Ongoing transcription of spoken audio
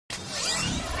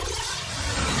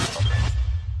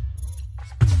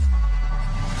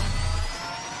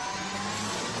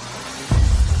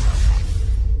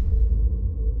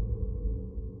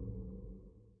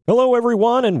Hello,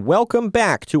 everyone, and welcome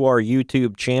back to our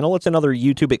YouTube channel. It's another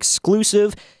YouTube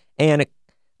exclusive, and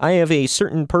I have a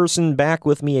certain person back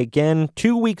with me again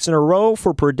 2 weeks in a row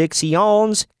for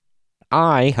Predictions.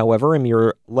 I, however, am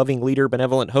your loving leader,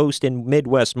 benevolent host, and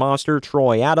Midwest monster,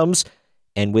 Troy Adams,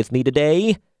 and with me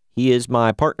today, he is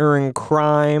my partner in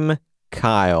crime,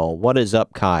 Kyle. What is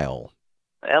up, Kyle?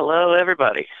 Hello,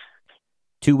 everybody.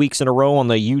 2 weeks in a row on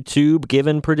the YouTube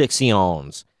giving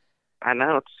Predictions. I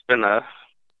know it's been a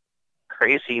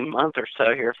crazy month or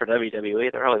so here for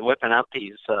WWE. They're really whipping out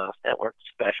these network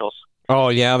specials. Oh,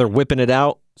 yeah, they're whipping it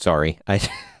out. Sorry.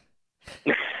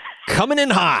 Coming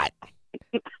in hot.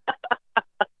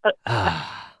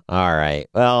 All right.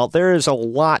 Well, there's a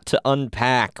lot to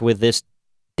unpack with this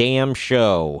damn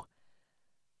show.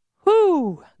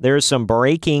 Whew. There's some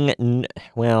breaking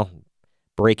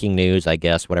news, I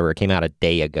guess, whatever. It came out a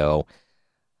day ago.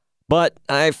 But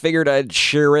I figured I'd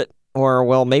share it. Or,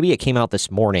 well, maybe it came out this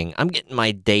morning. I'm getting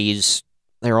my days,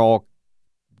 they're all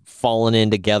falling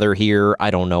in together here.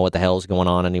 I don't know what the hell is going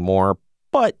on anymore.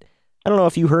 But I don't know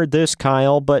if you heard this,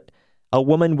 Kyle, but a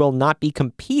woman will not be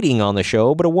competing on the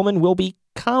show, but a woman will be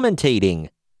commentating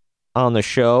on the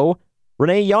show.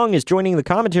 Renee Young is joining the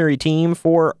commentary team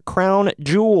for Crown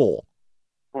Jewel.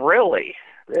 Really?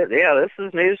 Yeah, this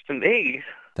is news to me.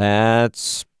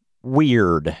 That's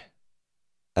weird.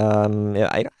 I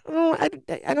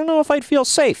don't know if I'd feel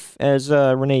safe as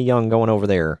Renee Young going over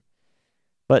there,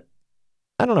 but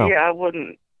I don't know. Yeah, I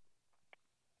wouldn't.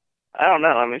 I don't know.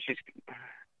 I mean,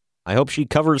 I hope she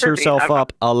covers herself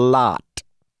up a lot.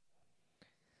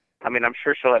 I mean, I'm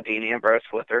sure she'll have Dean Ambrose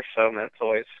with her, so that's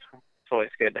always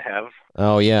good to have.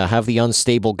 Oh yeah, have the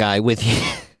unstable guy with you.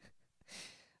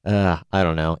 I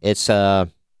don't know. It's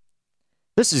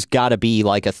This has got to be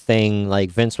like a thing.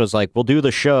 Like Vince was like, "We'll do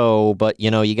the show, but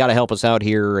you know, you got to help us out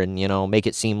here, and you know, make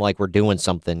it seem like we're doing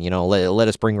something. You know, let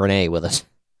us bring Renee with us."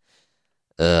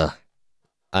 I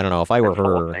don't know if I were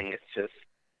her. Whole thing is just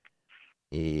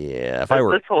if I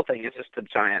were this whole thing is just a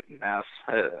giant mess.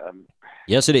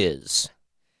 Yes, it is.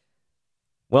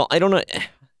 Well, I don't know.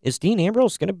 Is Dean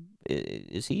Ambrose gonna?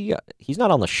 Is he? He's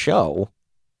not on the show.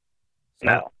 So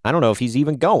no, I don't know if he's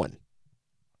even going.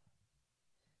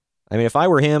 I mean, if I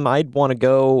were him, I'd want to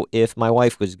go if my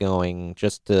wife was going,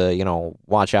 just to, you know,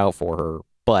 watch out for her.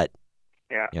 But,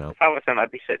 yeah, you know. If I was him, I'd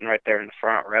be sitting right there in the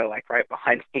front row, like right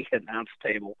behind the announce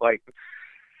table. Like,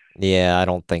 yeah, I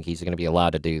don't think he's going to be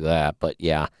allowed to do that. But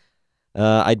yeah,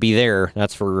 I'd be there.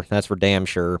 That's for damn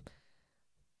sure.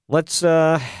 Let's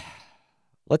kind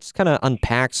of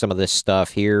unpack some of this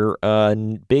stuff here.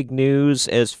 Big news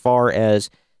as far as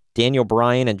Daniel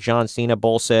Bryan and John Cena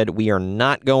both said, we are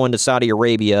not going to Saudi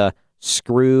Arabia.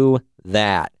 Screw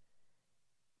that.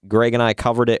 Greg and I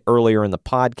covered it earlier in the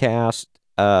podcast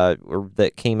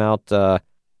that came out. I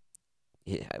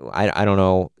don't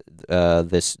know.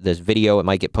 This video, it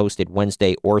might get posted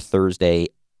Wednesday or Thursday.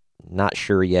 Not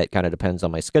sure yet. Kind of depends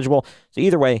on my schedule. So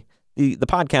either way, the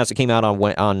podcast that came out on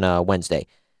Wednesday,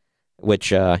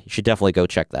 which you should definitely go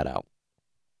check that out.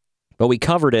 But we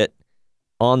covered it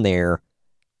on there.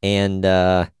 And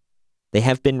they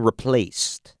have been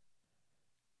replaced.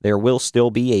 There will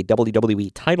still be a WWE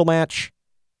title match.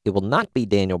 It will not be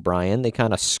Daniel Bryan. They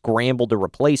kind of scrambled to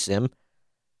replace him.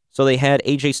 So they had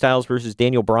AJ Styles versus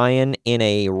Daniel Bryan in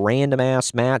a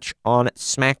random-ass match on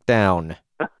SmackDown.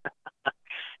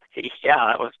 Yeah,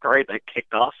 that was great. They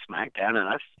kicked off SmackDown,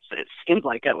 and it seemed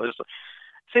like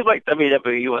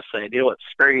WWE was saying, you know what,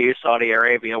 screw you, Saudi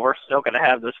Arabia. We're still going to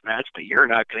have this match, but you're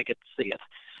not going to get to see it.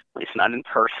 At least not in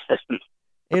person.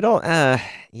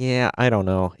 Yeah, I don't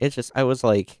know. It's just, I was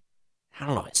like, I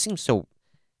don't know. It seems so,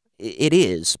 it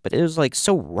is, but it was like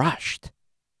so rushed.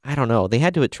 I don't know. They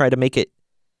had to try to make it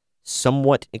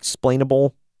somewhat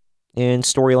explainable in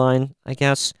storyline, I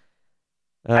guess.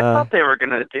 I thought they were going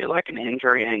to do like an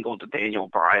injury angle to Daniel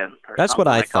Bryan. That's what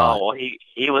I thought. Oh, well,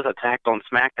 he was attacked on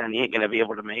SmackDown. He ain't going to be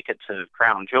able to make it to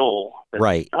Crown Jewel. But,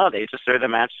 right. Oh, they just threw the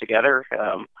match together.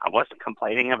 I wasn't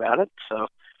complaining about it, so.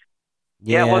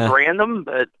 Yeah, it was random,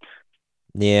 but...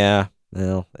 Yeah,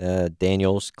 well,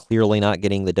 Daniel's clearly not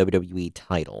getting the WWE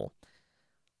title.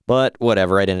 But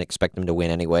whatever, I didn't expect him to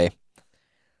win anyway.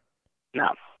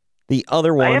 No. The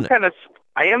other one...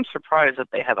 I am surprised that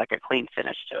they had like a clean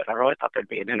finish to it. I really thought there'd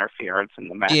be an interference in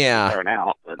the match thrown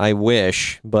out. But... I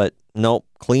wish, but nope,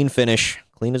 clean finish,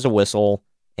 clean as a whistle,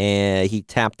 and he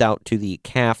tapped out to the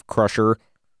calf crusher.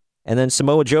 And then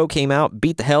Samoa Joe came out,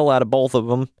 beat the hell out of both of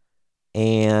them,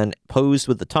 and posed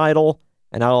with the title,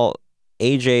 and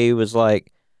AJ was like,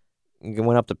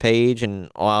 went up to Paige, and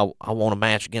I want a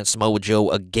match against Samoa Joe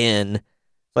again.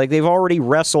 Like, they've already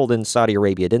wrestled in Saudi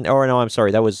Arabia, didn't? Or no, I'm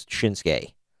sorry, that was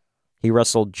Shinsuke. He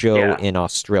wrestled Joe Yeah. in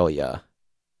Australia,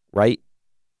 right?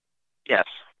 Yes.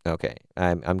 Okay,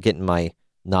 I'm getting my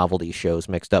novelty shows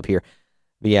mixed up here.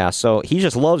 But yeah, so he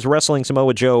just loves wrestling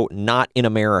Samoa Joe, not in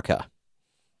America.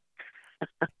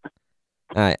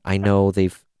 I know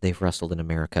they've wrestled in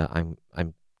America.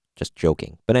 I'm just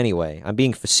joking. But anyway, I'm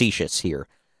being facetious here.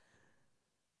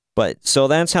 But so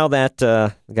that's how that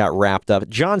got wrapped up.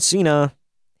 John Cena,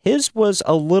 his was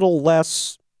a little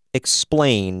less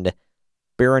explained.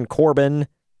 Baron Corbin,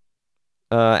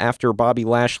 after Bobby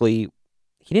Lashley,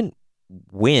 he didn't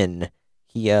win.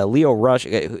 Leo Rush,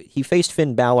 he faced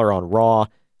Finn Balor on Raw.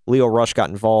 Leo Rush got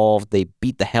involved. They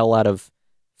beat the hell out of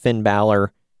Finn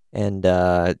Balor, and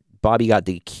Bobby got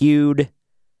DQ'd.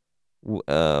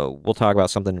 We'll talk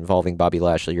about something involving Bobby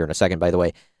Lashley here in a second, by the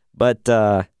way. But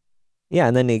yeah,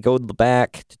 and then they go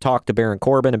back to talk to Baron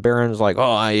Corbin, and Baron's like,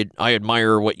 "Oh, I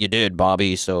admire what you did,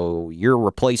 Bobby. So you're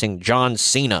replacing John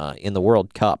Cena in the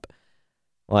World Cup."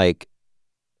 Like,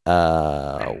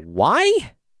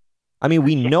 why? I mean,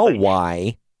 we know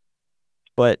why,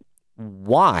 but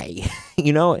why?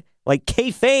 Like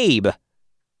kayfabe.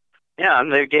 Yeah,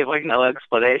 and they gave like no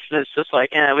explanation. It's just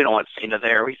like, we don't want Cena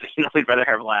there. We'd rather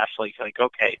have Lashley. Like,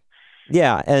 okay,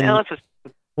 Yeah, yeah, and let's just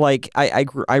like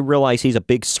I realize he's a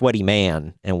big sweaty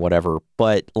man and whatever,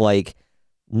 but like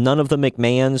none of the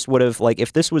McMahons would have like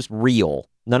if this was real,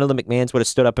 none of the McMahons would have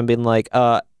stood up and been like,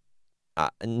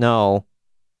 no,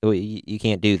 you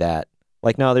can't do that.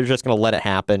 Like, no, they're just gonna let it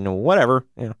happen. Whatever.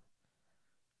 Yeah,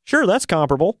 sure, that's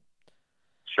comparable.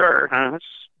 sure, let's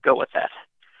go with that.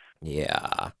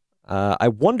 Yeah. I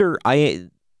wonder.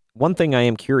 One thing I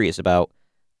am curious about.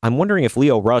 I'm wondering if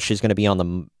Leo Rush is going to be on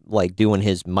the like doing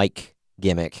his mic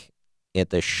gimmick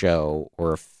at this show,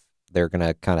 or if they're going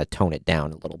to kind of tone it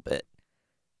down a little bit.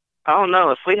 Oh no,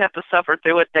 if we have to suffer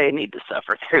through it, they need to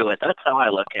suffer through it. That's how I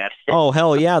look at it. Oh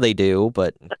hell yeah, they do.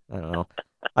 But I don't know.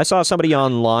 I saw somebody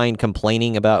online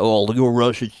complaining about, oh, Leo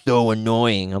Rush is so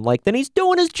annoying. I'm like, then he's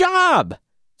doing his job.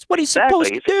 That's what he's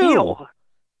supposed Exactly, to he's a do. heel.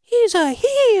 He's a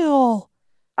heel.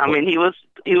 I mean, he was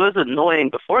annoying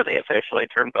before they officially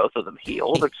turned both of them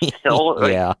heel, but still,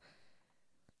 like, Yeah.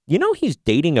 He's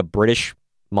dating a British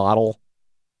model.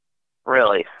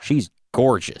 really. She's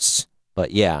gorgeous.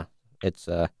 But yeah, it's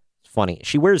funny.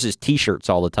 She wears his t-shirts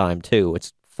all the time too.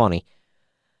 It's funny.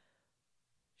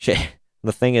 She,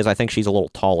 the thing is, I think she's a little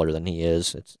taller than he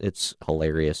is. It's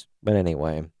hilarious. But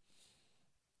anyway,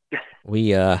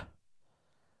 we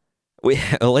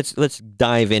let's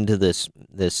dive into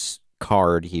this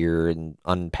card here and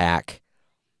unpack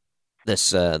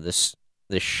this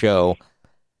show.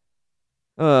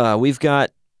 We've got.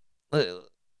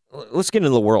 Let's get into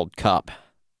the World Cup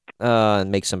and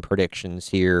make some predictions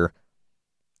here.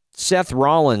 Seth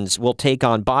Rollins will take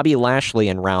on Bobby Lashley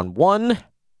in round one.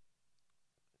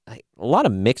 A lot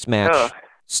of mixed match Ugh.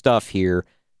 stuff here.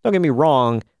 Don't get me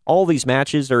wrong. All these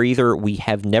matches are either we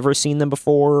have never seen them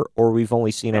before, or we've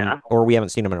only seen Yeah. them, or we haven't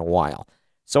seen them in a while.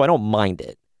 So I don't mind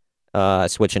it.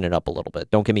 Switching it up a little bit.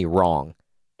 Don't get me wrong.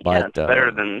 Yeah, But it's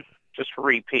better than just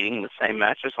repeating the same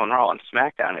matches on Raw and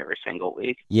SmackDown every single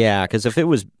week. yeah, because if it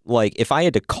was like if I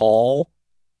had to call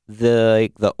the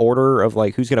order of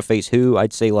like who's gonna face who,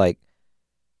 I'd say like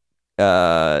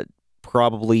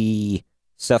probably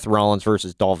Seth Rollins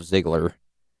versus Dolph Ziggler,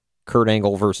 Kurt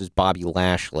Angle versus Bobby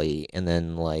Lashley, and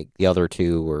then like the other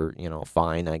two are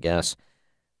fine, I guess.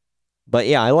 But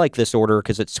yeah, I like this order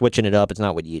because it's switching it up. It's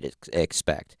not what you'd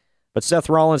expect. But Seth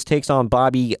Rollins takes on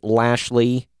Bobby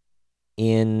Lashley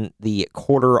in the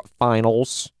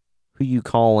quarterfinals. Who you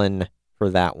calling for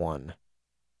that one?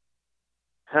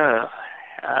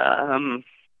 I'm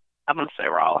gonna say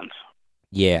Rollins.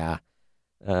 Yeah.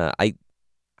 I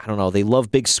don't know. They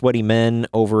love big sweaty men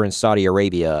over in Saudi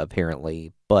Arabia,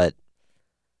 apparently, but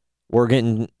we're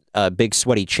getting a big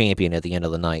sweaty champion at the end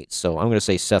of the night. So I'm going to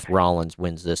say Seth Rollins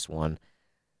wins this one.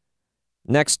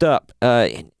 Next up,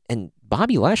 and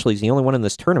Bobby Lashley's the only one in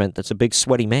this tournament that's a big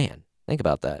sweaty man. Think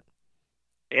about that.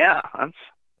 Yeah,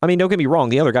 I mean, don't get me wrong.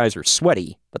 The other guys are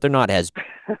sweaty, but they're not as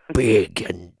big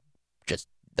and just,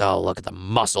 oh, look at the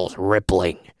muscles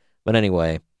rippling. But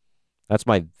anyway, that's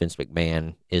my Vince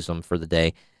McMahon-ism for the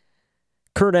day.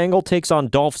 Kurt Angle takes on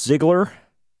Dolph Ziggler.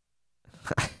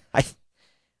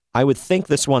 I would think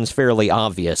this one's fairly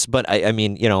obvious, but I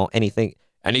mean, anything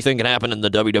can happen in the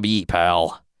WWE,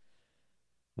 pal.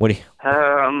 What do you?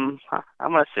 I'm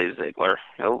gonna say Ziggler.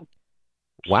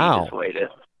 Wow. Just waited.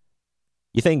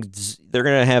 You think they're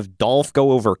gonna have Dolph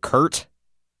go over Kurt?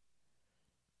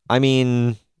 I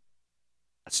mean,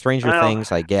 Stranger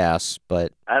Things, I guess,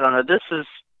 but I don't know.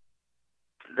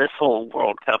 This whole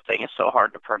World Cup thing is so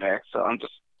hard to predict, so I'm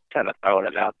just kind of throwing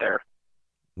it out there.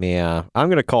 Yeah, I'm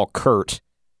gonna call Kurt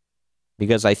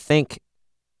because I think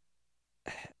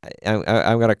I'm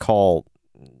gonna call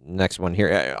next one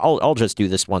here. I'll just do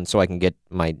this one so I can get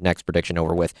my next prediction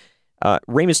over with.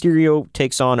 Rey Mysterio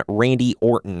takes on Randy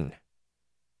Orton.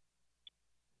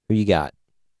 Who you got?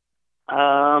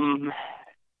 Um,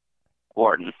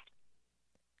 Orton.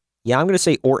 Yeah, I'm gonna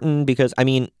say Orton because I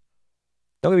mean,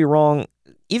 don't get me wrong.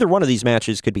 Either one of these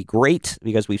matches could be great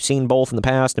because we've seen both in the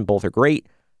past and both are great.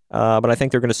 But I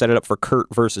think they're going to set it up for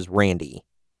Kurt versus Randy.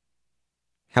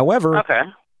 However, Okay.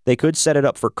 they could set it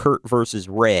up for Kurt versus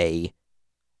Ray,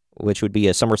 which would be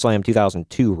a SummerSlam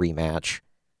 2002 rematch,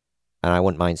 and I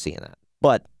wouldn't mind seeing that.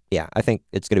 But yeah, I think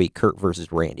it's going to be Kurt versus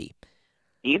Randy.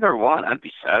 Either one, I'd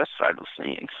be satisfied with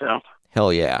seeing. So.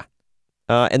 Hell yeah.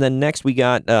 And then next we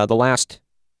got the last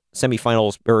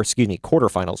semifinals, or excuse me,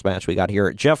 quarterfinals match we got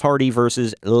here. Jeff Hardy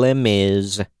versus Les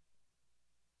Miz.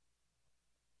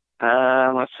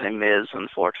 Let's say Miz,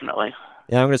 unfortunately.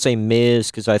 Yeah, I'm going to say Miz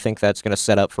because I think that's going to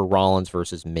set up for Rollins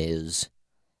versus Miz.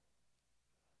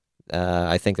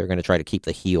 I think they're going to try to keep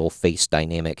the heel face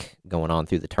dynamic going on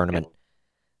through the tournament.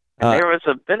 And there was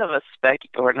a bit of a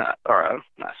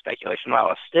not speculation,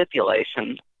 wow, a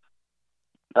stipulation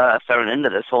thrown into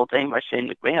this whole thing by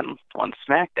Shane McMahon on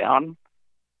SmackDown,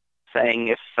 saying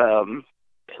if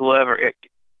whoever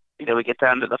we get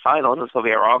down to the finals, it's going to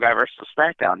be a Raw guy versus a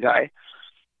SmackDown guy.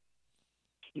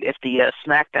 If the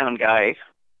SmackDown guy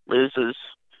loses,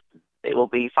 they will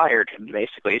be fired and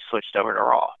basically switched over to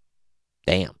Raw.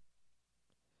 Damn.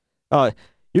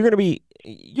 You're gonna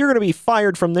be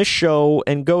fired from this show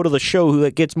and go to the show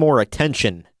that gets more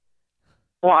attention.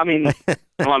 Well, I mean,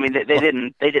 they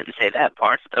didn't say that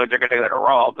part. So they're going to go to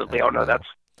Raw, but we all know that's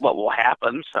what will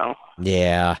happen. So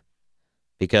yeah,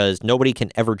 because nobody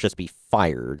can ever just be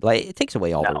fired. Like it takes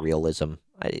away all the realism.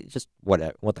 Just what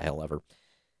the hell ever.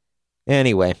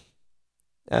 Anyway,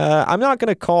 I'm not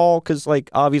gonna call because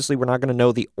obviously we're not gonna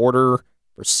know the order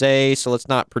per se, so let's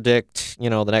not predict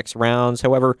the next rounds.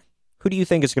 However, who do you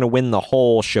think is gonna win the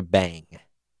whole shebang?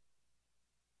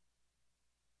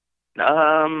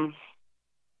 I've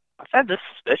had this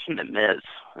suspicion that Miz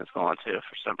is going to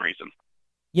for some reason.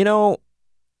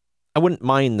 I wouldn't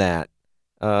mind that.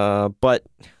 But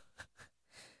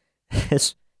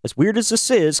as weird as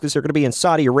this is, because they're going to be in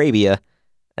Saudi Arabia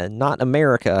and not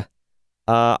America,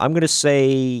 I'm going to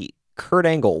say Kurt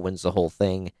Angle wins the whole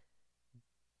thing.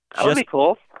 That would be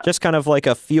cool. Just kind of like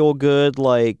a feel-good,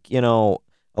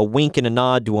 a wink and a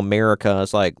nod to America.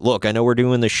 It's like, look, I know we're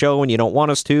doing the show and you don't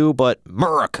want us to, but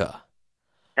America.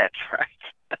 That's right.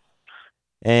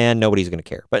 And nobody's going to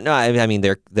care. But no, I mean,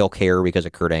 they'll care because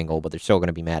of Kurt Angle, but they're still going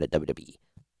to be mad at WWE.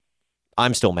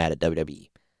 I'm still mad at WWE.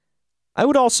 I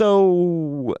would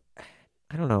also,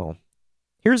 I don't know.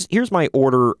 Here's my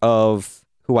order of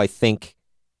who I think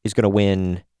is going to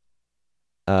win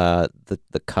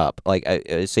the cup.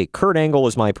 I say Kurt Angle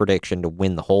is my prediction to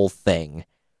win the whole thing.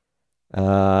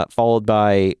 Followed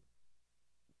by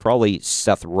probably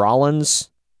Seth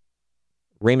Rollins,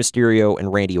 Rey Mysterio,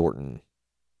 and Randy Orton.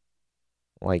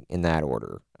 In that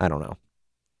order. I don't know.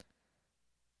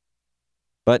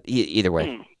 But either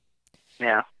way.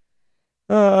 Yeah.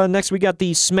 Next, we got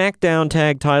the SmackDown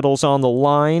tag titles on the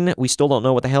line. We still don't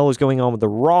know what the hell is going on with the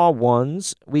Raw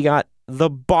ones. We got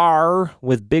The Bar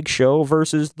with Big Show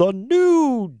versus The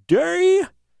New Day.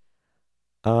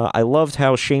 I loved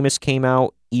how Sheamus came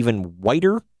out even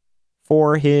whiter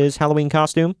for his Halloween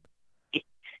costume.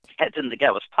 I didn't think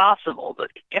that was possible, but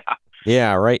yeah.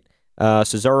 Yeah, right.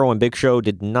 Cesaro and Big Show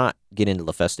did not get into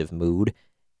the festive mood.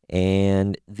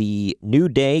 And the New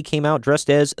Day came out dressed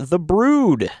as The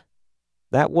Brood.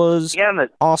 That was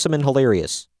awesome and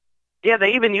hilarious. Yeah,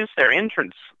 they even used their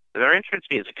entrance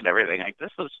music and everything.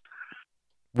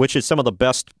 Which is some of the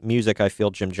best music I feel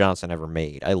Jim Johnson ever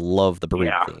made. I love the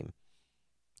Brood theme.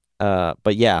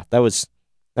 But yeah, that was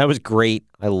great.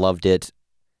 I loved it.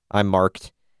 I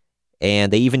marked.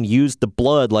 And they even used the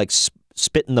blood,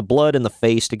 spitting the blood in the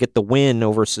face to get the win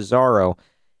over Cesaro.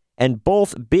 And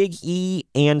both Big E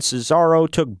and Cesaro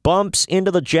took bumps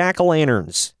into the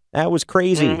jack-o'-lanterns. That was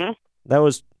crazy. Mm-hmm. That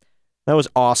was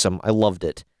awesome. I loved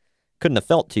it. Couldn't have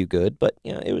felt too good, but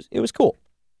it was cool.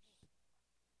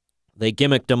 They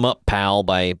gimmicked them up, pal,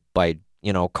 by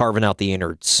carving out the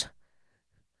innards.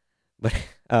 But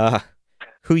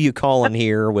who you calling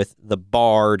here with The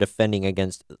Bar defending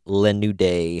against Le New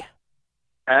Day?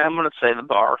 I'm going to say The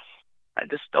Bar. I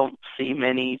just don't see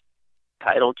many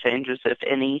title changes, if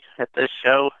any, at this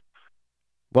show.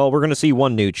 Well, we're going to see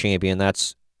one new champion.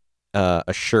 That's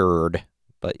assured.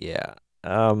 But yeah,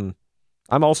 I'm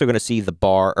also going to see The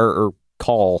Bar or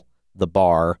call The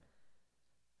Bar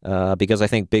because I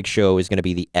think Big Show is going to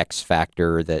be the X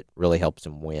factor that really helps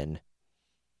him win.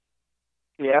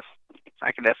 Yeah,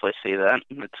 I can definitely see that.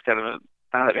 It's kind of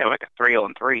kind of like a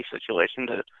 3-on-3 situation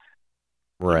to, you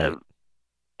Right, know,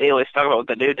 they always talk about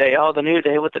the New Day, oh, the New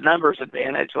Day with the numbers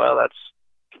advantage. Well, that's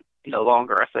no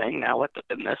longer a thing now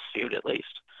in this feud, at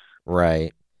least.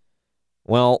 right.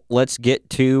 Well, let's get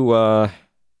to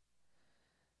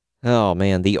oh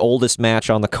man, the oldest match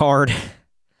on the card.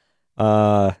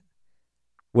 Uh,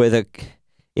 with a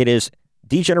it is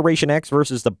D-Generation X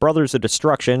versus the Brothers of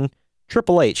Destruction.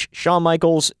 Triple H, Shawn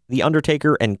Michaels, The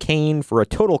Undertaker, and Kane for a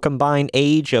total combined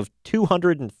age of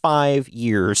 205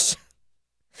 years.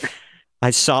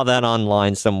 I saw that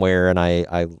online somewhere and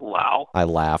Wow. I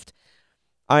laughed.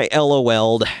 I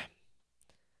LOL'd.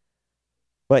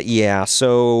 But yeah,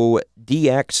 so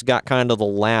DX got kind of the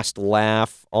last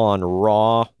laugh on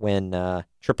Raw when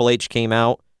Triple H came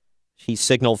out. He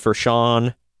signaled for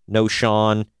Shawn. No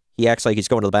Shawn. He acts like he's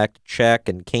going to the back to check,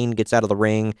 and Kane gets out of the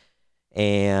ring,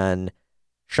 and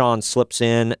Shawn slips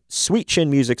in. Sweet chin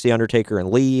music's The Undertaker and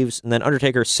leaves, and then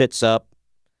Undertaker sits up,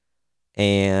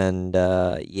 and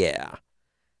yeah.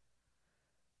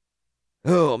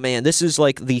 Oh man, this is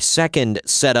like the second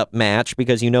setup match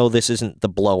because you know this isn't the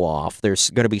blow off.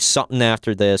 There's going to be something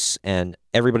after this, and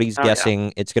everybody's Oh, yeah.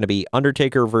 guessing it's going to be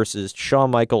Undertaker versus Shawn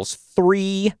Michaels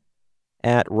 3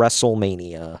 at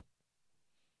WrestleMania.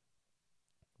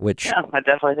 Which, Yeah, I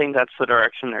definitely think that's the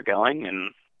direction they're going,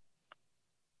 and,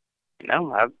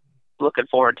 I'm looking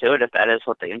forward to it if that is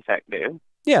what they in fact do.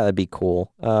 yeah, that'd be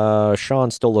cool. Shawn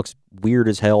still looks weird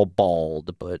as hell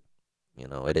bald, but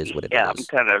it is what it Yeah, I'm is.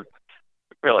 kind of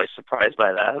really surprised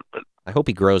by that, but I hope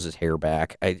he grows his hair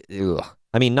back. I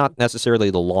mean, not necessarily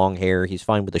the long hair. He's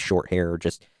fine with the short hair.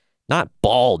 Just not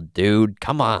bald, dude.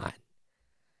 Come on.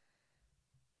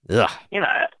 Ugh.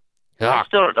 I Oh,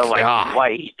 still don't know God.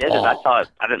 why he did it. Bald.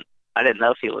 I didn't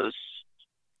know if he was.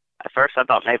 At first, I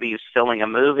thought maybe he was filming a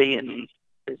movie and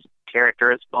his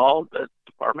character is bald,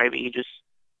 or maybe he just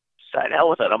decided, hell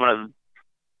with it. I'm gonna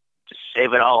just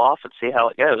shave it all off and see how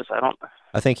it goes. I don't.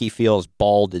 I think he feels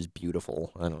bald is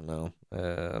beautiful. I don't know.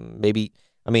 Maybe,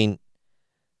 I mean,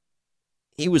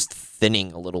 he was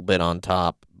thinning a little bit on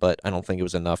top, but I don't think it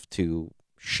was enough to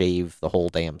shave the whole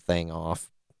damn thing off.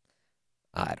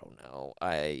 I don't know.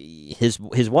 His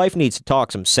wife needs to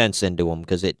talk some sense into him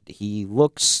because he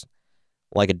looks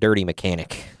like a dirty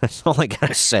mechanic. That's all I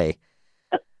gotta say.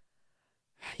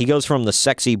 He goes from the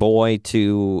sexy boy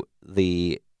to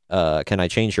the can I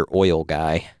change your oil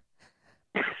guy.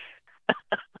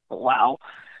 Wow.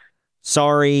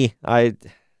 Sorry, I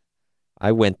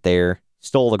went there.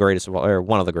 Stole the greatest of all, or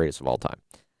one of the greatest of all time.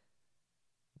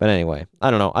 But anyway, I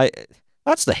don't know.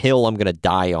 That's the hill I'm gonna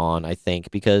die on, I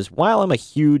think, because while I'm a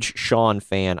huge Shawn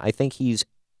fan, I think he's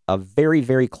a very,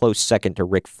 very close second to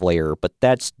Ric Flair, but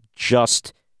that's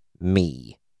just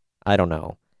me. I don't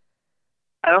know.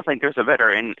 I don't think there's a better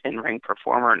in ring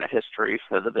performer in the history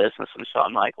of the business than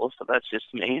Shawn Michaels, but that's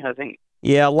just me. I think.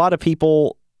 Yeah, a lot of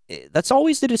people. That's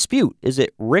always the dispute. Is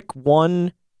it Rick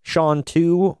 1, Shawn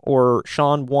 2, or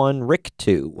Shawn 1, Rick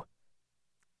 2?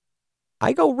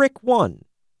 I go Rick 1,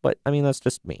 but I mean, that's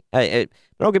just me.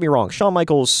 Don't get me wrong. Shawn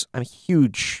Michaels, I'm a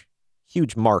huge,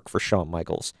 huge mark for Shawn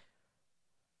Michaels.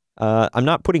 I'm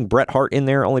not putting Bret Hart in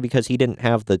there only because he didn't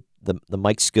have the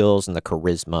mic skills and the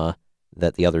charisma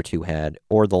that the other two had,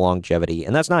 or the longevity.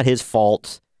 And that's not his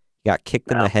fault. He got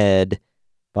kicked in the No. head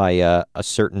by a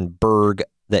certain Berg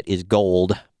that is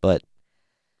gold, but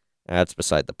that's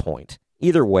beside the point.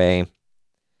 Either way,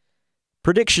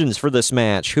 predictions for this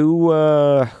match. Who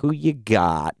you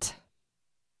got?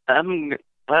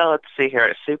 Well, let's see here.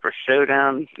 A Super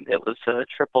Showdown. It was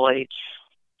Triple H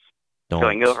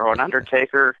going Don't over on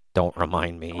Undertaker. don't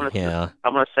remind me. Yeah.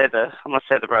 I'm gonna say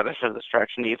the Brothers of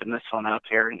Destruction even this one up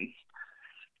here and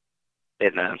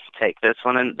take this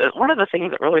one. And one of the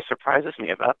things that really surprises me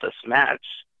about this match,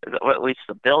 or at least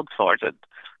the build towards it,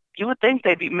 you would think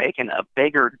they'd be making a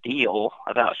bigger deal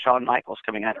about Shawn Michaels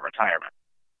coming out of retirement.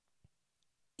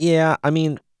 Yeah, I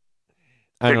mean,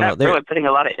 I They're don't know. not really putting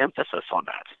a lot of emphasis on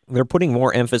that. They're putting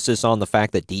more emphasis on the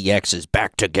fact that DX is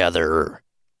back together.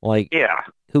 Like, Yeah,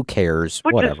 who cares?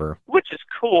 Whatever. which is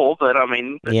cool, but I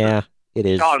mean, this Yeah, is it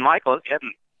is. Shawn Michaels. I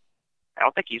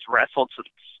don't think he's wrestled since.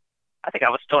 I think I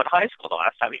was still in high school the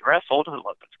last time he wrestled. It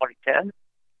was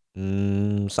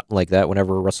 2010. Something like that.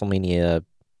 Whenever WrestleMania,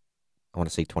 I want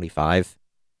to say 25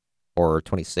 or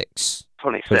 26.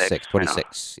 26.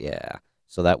 26. Yeah.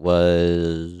 So that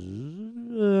was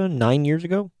 9 years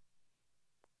ago.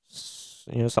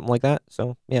 Something like that.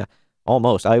 So yeah,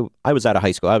 almost. I was out of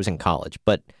high school. I was in college,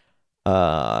 but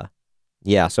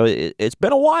yeah. So it's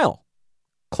been a while.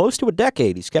 close to a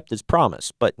decade. He's kept his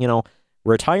promise. But,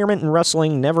 retirement in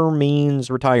wrestling never means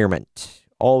retirement.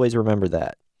 Always remember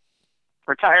that.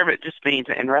 Retirement just means,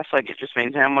 in wrestling, it just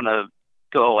means I'm going to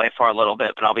go away for a little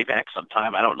bit, but I'll be back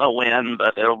sometime. I don't know when,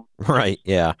 but it'll... Right,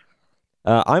 yeah.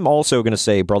 I'm also going to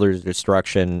say Brothers of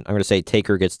Destruction. I'm going to say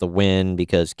Taker gets the win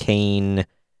because Kane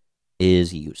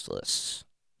is useless.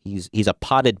 He's a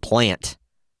potted plant.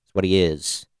 That's what he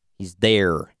is. He's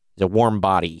there. He's a warm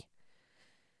body.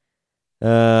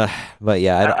 But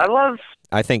yeah,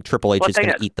 I think Triple H is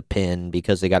going to eat the pin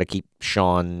because they got to keep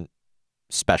Shawn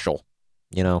special,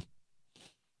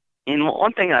 And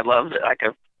one thing I loved, I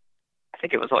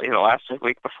think it was last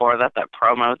week before that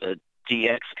promo, the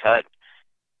DX cut,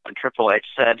 when Triple H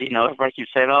said, everybody keeps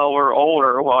saying, "Oh, we're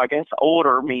older." Well, I guess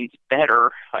older means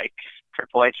better. Like,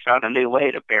 Triple H found a new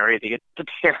way to bury the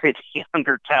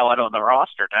younger talent on the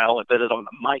roster now and did it on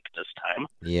the mic this time.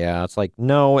 Yeah, it's like,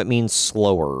 no, it means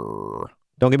slower.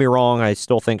 Don't get me wrong, I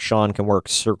still think Shawn can work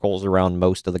circles around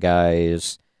most of the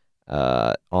guys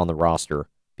on the roster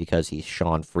because he's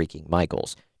Shawn freaking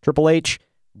Michaels. Triple H,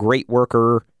 great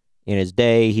worker in his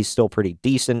day. He's still pretty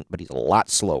decent, but he's a lot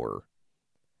slower.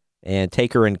 And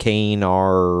Taker and Kane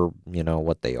are,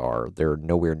 what they are. They're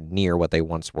nowhere near what they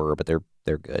once were, but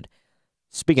they're good.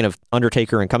 Speaking of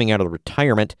Undertaker and coming out of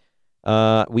retirement,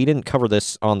 we didn't cover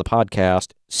this on the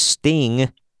podcast.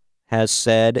 Sting has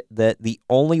said that the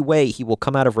only way he will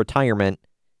come out of retirement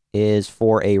is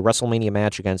for a WrestleMania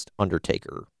match against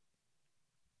Undertaker.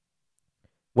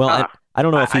 Well, I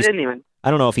don't know if I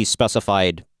don't know if he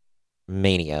specified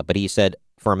Mania, but he said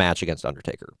for a match against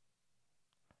Undertaker.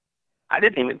 I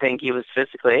didn't even think he was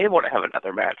physically able to have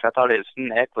another match. I thought his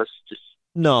neck was just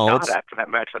not after that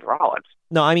match with Rollins.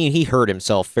 No, I mean, he hurt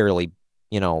himself fairly,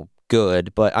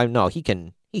 good, but no, he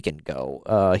can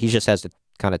go. He just has to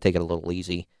kind of take it a little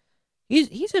easy.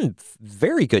 He's in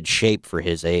very good shape for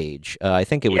his age. I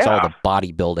think it was all the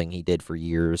bodybuilding he did for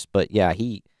years, but yeah,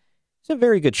 he's in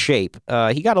very good shape.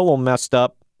 He got a little messed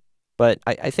up, but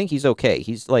I think he's okay.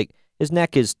 He's like, his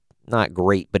neck is not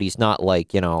great, but he's not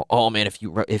like, oh man,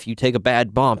 if you take a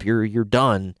bad bump, you're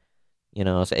done.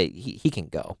 So he can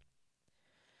go.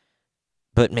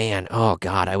 But man, oh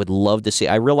god, I would love to see.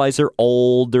 I realize they're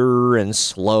older and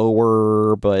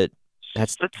slower, but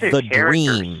that's the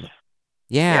dream.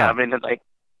 Yeah, I mean, like,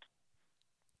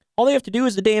 all they have to do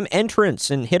is the damn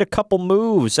entrance and hit a couple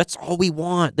moves. That's all we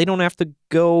want. They don't have to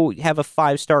go have a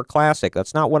 5-star classic.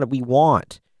 That's not what we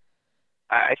want.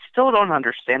 I still don't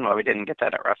understand why we didn't get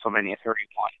that at WrestleMania 31.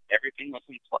 Everything was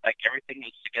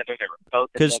together. They were both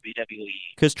in WWE.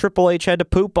 Because Triple H had to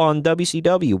poop on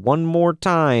WCW one more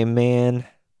time, man.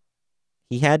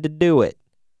 He had to do it.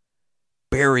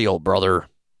 Burial, brother.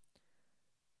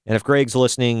 And if Greg's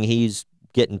listening, he's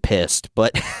getting pissed,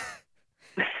 but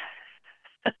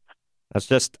that's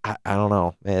just, I don't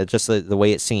know. It's just the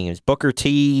way it seems. Booker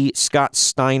T, Scott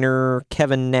Steiner,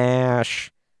 Kevin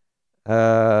Nash,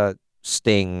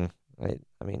 Sting.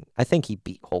 I mean, I think he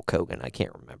beat Hulk Hogan. I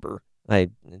can't remember.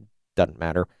 It doesn't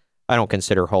matter. I don't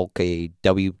consider Hulk a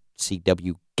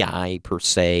WCW guy per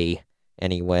se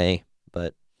anyway,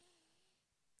 but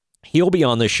he'll be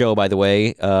on this show, by the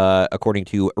way, according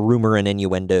to rumor and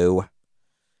innuendo,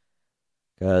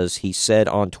 because he said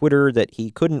on Twitter that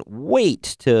he couldn't wait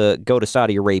to go to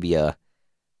Saudi Arabia.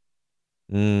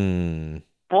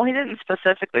 Well, he didn't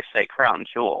specifically say Crown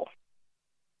Jewel.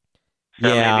 So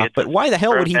yeah, but why the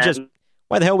hell would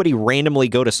he randomly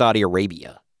go to Saudi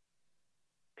Arabia?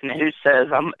 And who says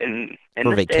I'm in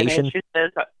for vacation? Who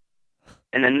says,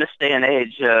 and in this day and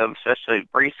age, especially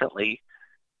recently,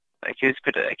 who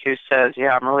says,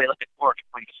 yeah, I'm really looking forward to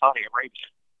going to Saudi Arabia.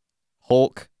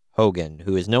 Hulk Hogan,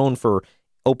 who is known for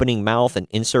opening mouth and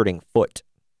inserting foot.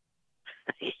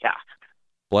 Yeah.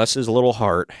 Bless his little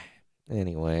heart.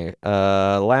 Anyway,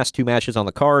 last two matches on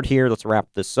the card here, let's wrap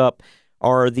this up,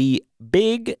 are the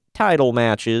big title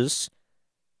matches.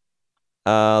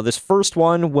 This first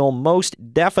one will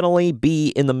most definitely be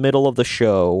in the middle of the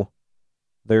show.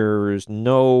 There's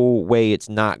no way it's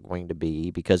not going to be,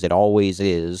 because it always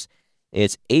is.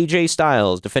 It's AJ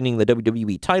Styles defending the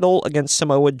WWE title against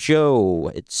Samoa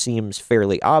Joe. It seems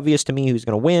fairly obvious to me who's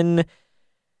going to win,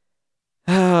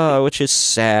 which is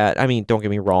sad. I mean, don't get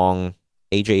me wrong.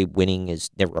 AJ winning is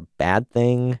never a bad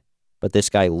thing, but this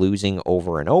guy losing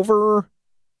over and over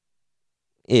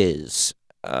is...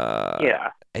 yeah.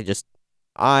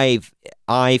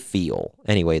 I feel,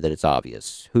 anyway, that it's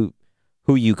obvious. Who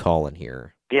you calling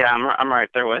here? Yeah, I'm right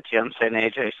there with you. I'm saying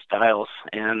AJ Styles.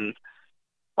 And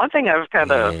one thing I've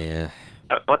kind of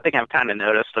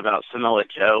noticed about Samoa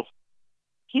Joe,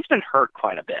 he's been hurt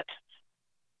quite a bit.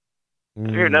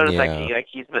 Have you noticed Yeah.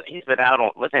 he's been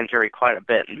out with injury quite a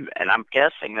bit, and I'm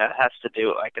guessing that has to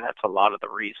do that's a lot of the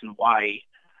reason why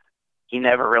he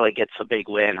never really gets a big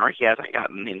win, or he hasn't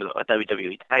gotten into a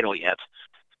WWE title yet.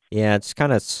 Yeah, it's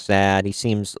kind of sad.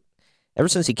 Ever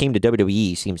since he came to WWE,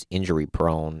 he seems injury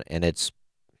prone, and it's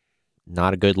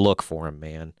not a good look for him,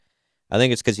 man. I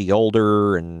think it's because he's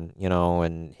older and,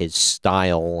 and his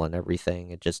style and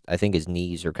everything. I think his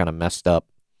knees are kind of messed up.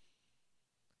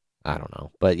 I don't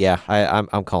know. But yeah,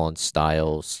 I'm calling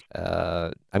Styles.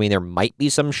 I mean, there might be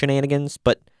some shenanigans,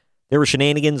 but there were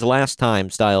shenanigans last time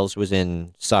Styles was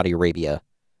in Saudi Arabia.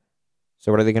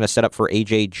 So what are they going to set up for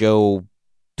AJ Joe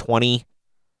 20?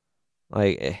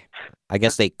 Like, I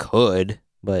guess they could,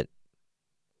 but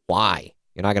why?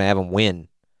 You're not going to have him win.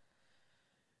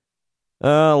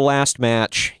 Last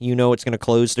match. You know it's going to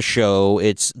close the show.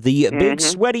 It's the Big Hmm.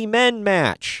 Sweaty Men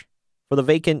match for the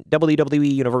vacant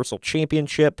WWE Universal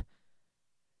Championship.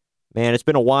 Man, it's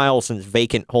been a while since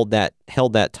Vacant held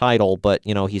that title, but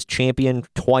he's champion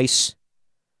twice.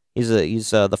 He's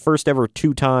the first ever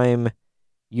two-time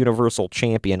Universal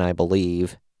Champion, I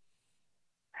believe.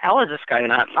 How is this guy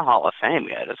not in the Hall of Fame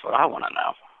yet? Is what I want to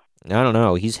know. I don't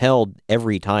know. He's held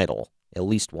every title at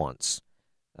least once.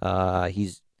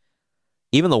 He's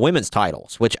even the women's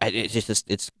titles, which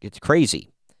it's crazy.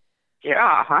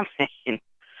 Yeah, I mean,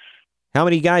 How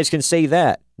many guys can say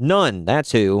that? None.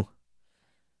 That's who.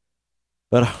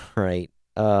 But all right.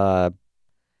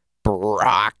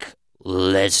 Brock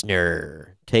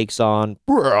Lesnar takes on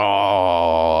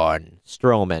Braun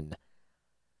Strowman.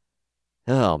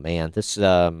 Oh man, this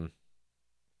I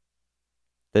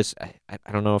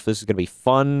don't know if this is gonna be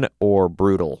fun or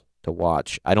brutal to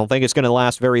watch. I don't think it's gonna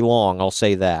last very long. I'll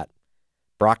say that.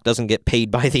 Brock doesn't get paid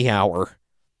by the hour,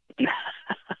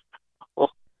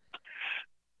 well,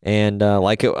 and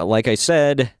like I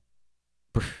said,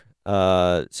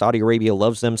 Saudi Arabia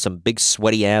loves them some big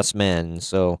sweaty ass men.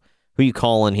 So who you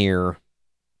calling here?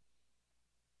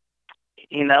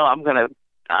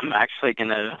 I'm actually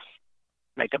gonna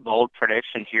make a bold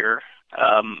prediction here.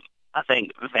 Um, I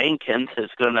think Vankins is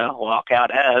gonna walk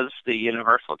out as the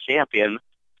Universal Champion.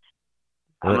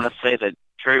 I'm Uh, gonna say that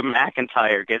Drew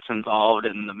McIntyre gets involved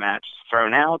and the match is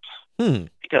thrown out Hmm.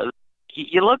 because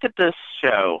you look at this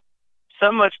show,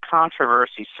 so much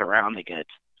controversy surrounding it,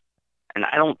 and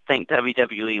I don't think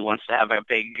WWE wants to have a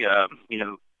big,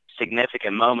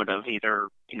 significant moment of either,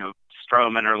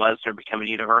 Strowman or Lesnar becoming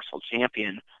Universal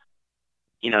Champion,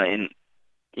 in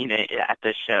at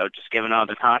this show, just given all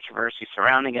the controversy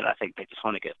surrounding it. I think they just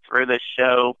want to get through this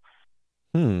show,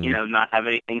 Hmm. not have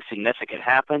anything significant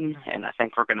happen, and I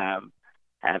think we're gonna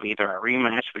have either a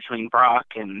rematch between Brock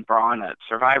and Braun at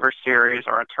Survivor Series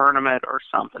or a tournament or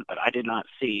something. But I did not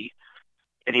see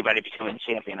anybody becoming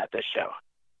champion at this show.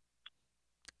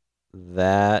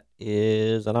 That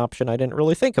is an option I didn't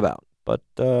really think about. But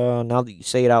now that you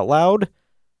say it out loud,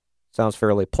 sounds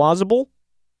fairly plausible.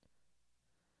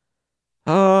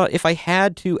 If I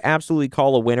had to absolutely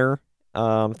call a winner,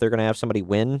 if they're gonna have somebody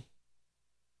win,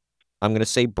 I'm gonna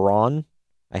say Braun.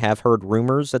 I have heard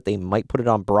rumors that they might put it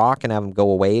on Brock and have him go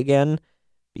away again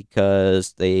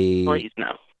because they Please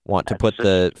no. want to That's put just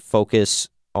the focus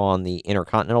on the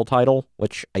Intercontinental title,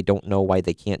 which I don't know why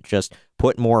they can't just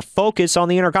put more focus on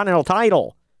the Intercontinental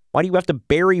title. Why do you have to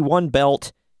bury one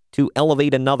belt to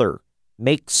elevate another?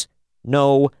 Makes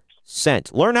no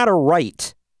sense. Learn how to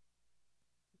write.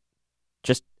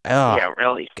 Just, yeah,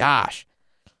 really. gosh.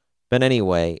 But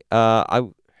anyway, you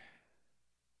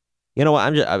know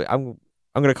what?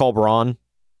 I'm gonna call Braun,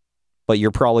 but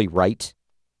you're probably right.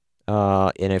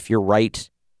 And if you're right,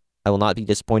 I will not be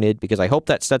disappointed because I hope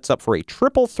that sets up for a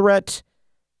triple threat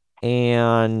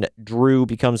and Drew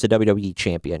becomes the WWE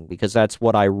champion because that's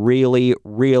what I really,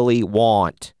 really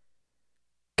want.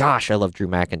 Gosh, I love Drew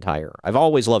McIntyre. I've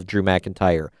always loved Drew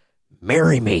McIntyre.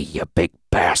 Marry me, you big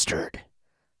bastard.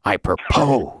 I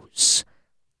propose.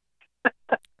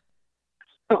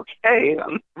 Okay.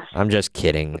 I'm just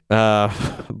kidding.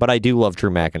 But I do love Drew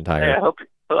McIntyre. I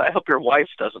hope your wife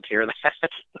doesn't hear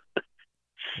that.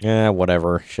 Yeah,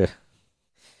 whatever.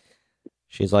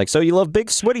 She's like, so you love big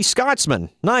sweaty Scotsman?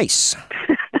 Nice.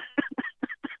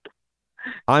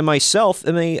 I myself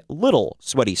am a little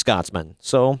sweaty Scotsman,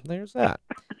 so there's that.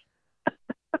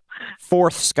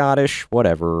 Fourth Scottish,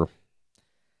 whatever.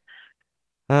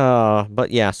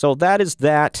 But yeah, so that is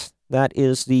that. That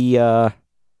is the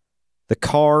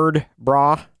card,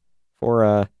 brah,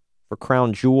 for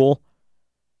Crown Jewel.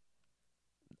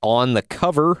 On the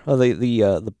cover of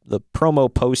the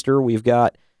promo poster, we've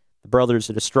got the Brothers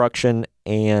of Destruction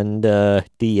and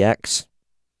DX.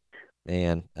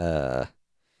 And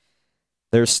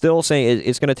They're still saying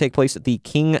it's going to take place at the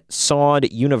King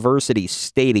Saud University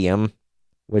Stadium,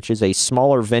 which is a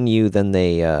smaller venue than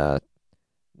than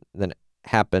it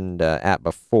happened at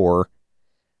before.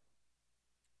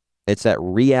 It's at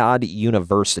Riyadh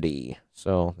University.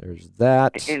 So there's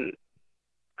that. And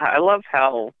I love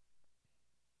how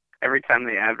every time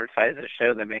they advertise a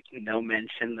show, they make no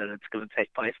mention that it's going to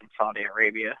take place in Saudi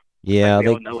Arabia. Yeah, like,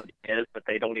 they don't know what it is, but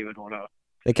they don't even want to.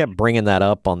 They kept bringing that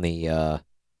up on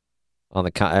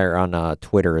on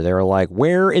Twitter. They were like,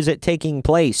 "Where is it taking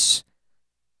place?"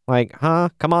 Like, huh?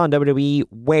 Come on, WWE,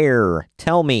 where?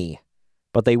 Tell me.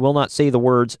 But they will not say the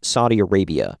words Saudi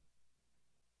Arabia.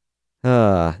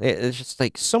 It's just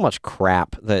like so much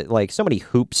crap that like so many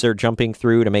hoops are jumping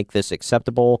through to make this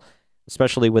acceptable,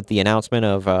 especially with the announcement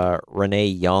of Renee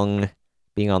Young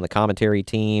being on the commentary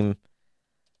team.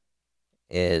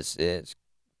 Is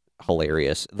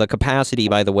hilarious. The capacity,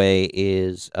 by the way,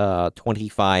 is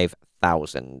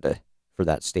 25,000 for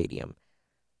that stadium.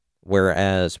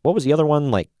 Whereas, what was the other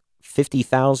one? Like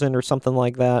 50,000 or something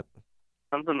like that?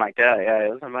 Something like that, yeah.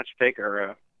 It was a much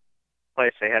bigger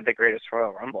place. They had the greatest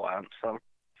Royal Rumble out, so.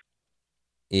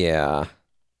 Yeah.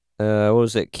 What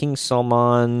was it? King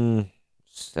Salman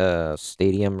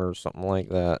Stadium or something like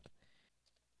that?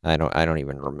 I don't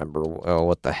even remember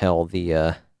what the hell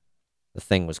the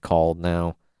thing was called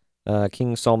now.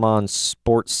 King Salman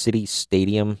Sports City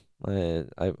Stadium,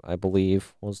 I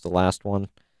believe, was the last one.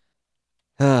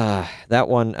 That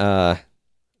one, I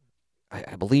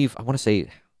believe, I want to say,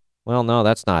 well, no,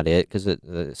 that's not it, because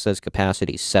it says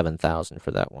capacity 7,000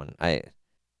 for that one. I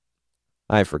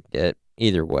forget.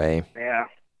 Either way. Yeah.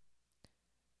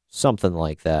 Something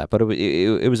like that, but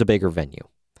it was a bigger venue.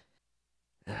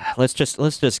 Let's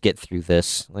just get through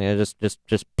this.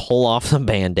 Just pull off the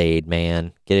Band-Aid,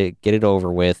 man. Get it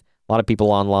over with. A lot of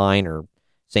people online are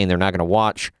saying they're not going to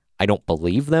watch. I don't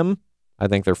believe them. I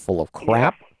think they're full of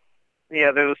crap.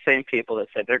 Yeah, they're the same people that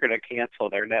said they're going to cancel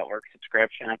their network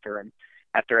subscription after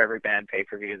every bad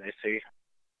pay-per-view they see.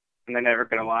 And they're never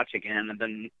going to watch again. And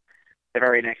then the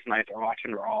very next night they're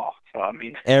watching Raw. So, I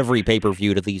mean... Every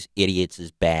pay-per-view to these idiots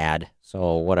is bad.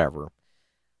 So, whatever.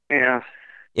 Yeah.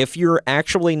 If you're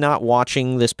actually not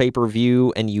watching this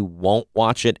pay-per-view and you won't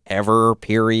watch it ever,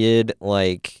 period,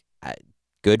 like,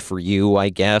 good for you, I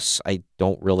guess. I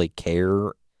don't really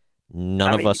care.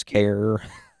 None of us care.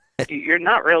 You're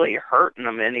not really hurting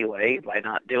them anyway by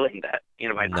not doing that,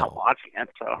 by not watching it.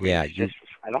 So, I mean,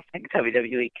 I don't think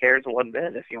WWE cares one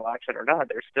bit if you watch it or not.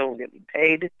 They're still getting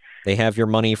paid. They have your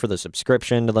money for the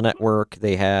subscription to the network.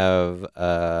 They have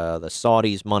the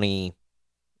Saudis' money.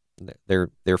 They're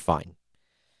fine.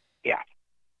 Yeah.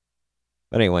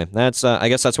 But anyway, that's I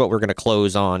guess that's what we're going to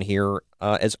close on here.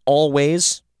 As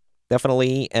always,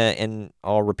 definitely, and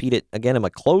I'll repeat it again in my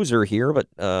closer here. But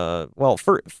well,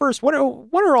 first, what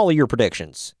are all of your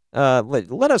predictions?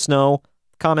 Let us know.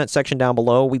 Comment section down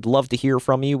below. We'd love to hear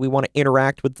from you. We want to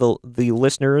interact with the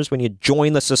listeners when you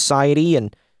join the society,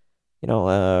 and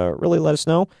really let us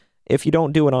know. If you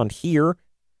don't do it on here,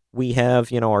 we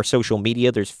have our social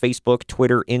media. There's Facebook,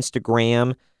 Twitter,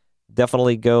 Instagram.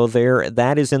 Definitely go there.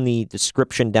 That is in the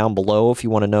description down below if you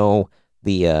want to know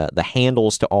the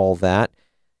handles to all that.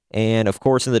 And, of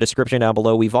course, in the description down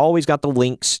below, we've always got the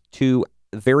links to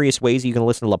various ways you can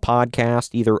listen to the podcast,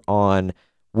 either on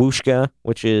Whooshkaa,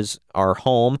 which is our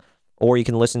home, or you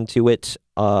can listen to it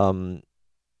you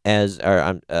can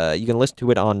listen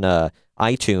to it on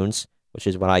iTunes, which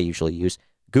is what I usually use,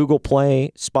 Google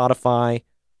Play, Spotify.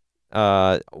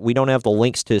 We don't have the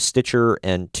links to Stitcher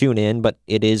and TuneIn, but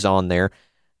it is on there,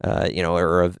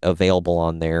 or available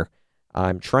on there.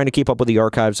 I'm trying to keep up with the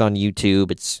archives on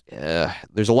YouTube. It's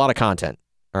there's a lot of content,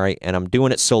 all right, and I'm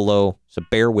doing it solo, so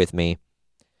bear with me.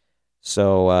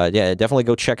 So, yeah, definitely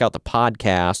go check out the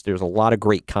podcast. There's a lot of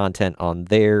great content on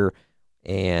there,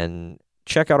 and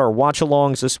check out our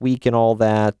watch-alongs this week and all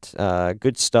that.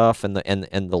 Good stuff, and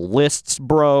the lists,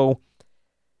 bro.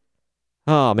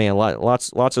 Oh, man,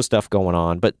 lots of stuff going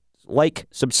on. But like,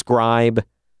 subscribe,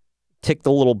 tick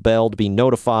the little bell to be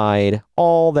notified,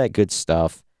 all that good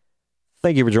stuff.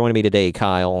 Thank you for joining me today,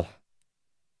 Kyle.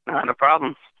 Not a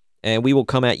problem. And we will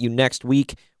come at you next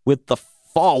week with the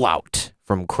fallout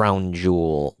from Crown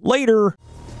Jewel. Later!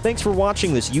 Thanks for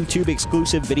watching this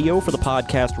YouTube-exclusive video for the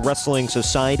Podcast Wrestling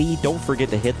Society. Don't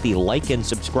forget to hit the like and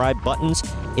subscribe buttons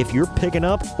if you're picking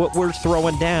up what we're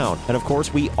throwing down. And, of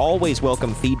course, we always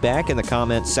welcome feedback in the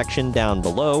comments section down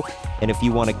below. And if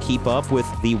you want to keep up with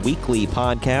the weekly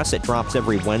podcast that drops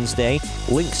every Wednesday,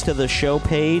 links to the show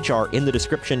page are in the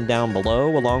description down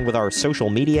below, along with our social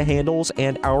media handles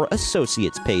and our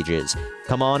associates pages.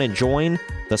 Come on and join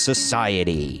the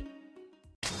society.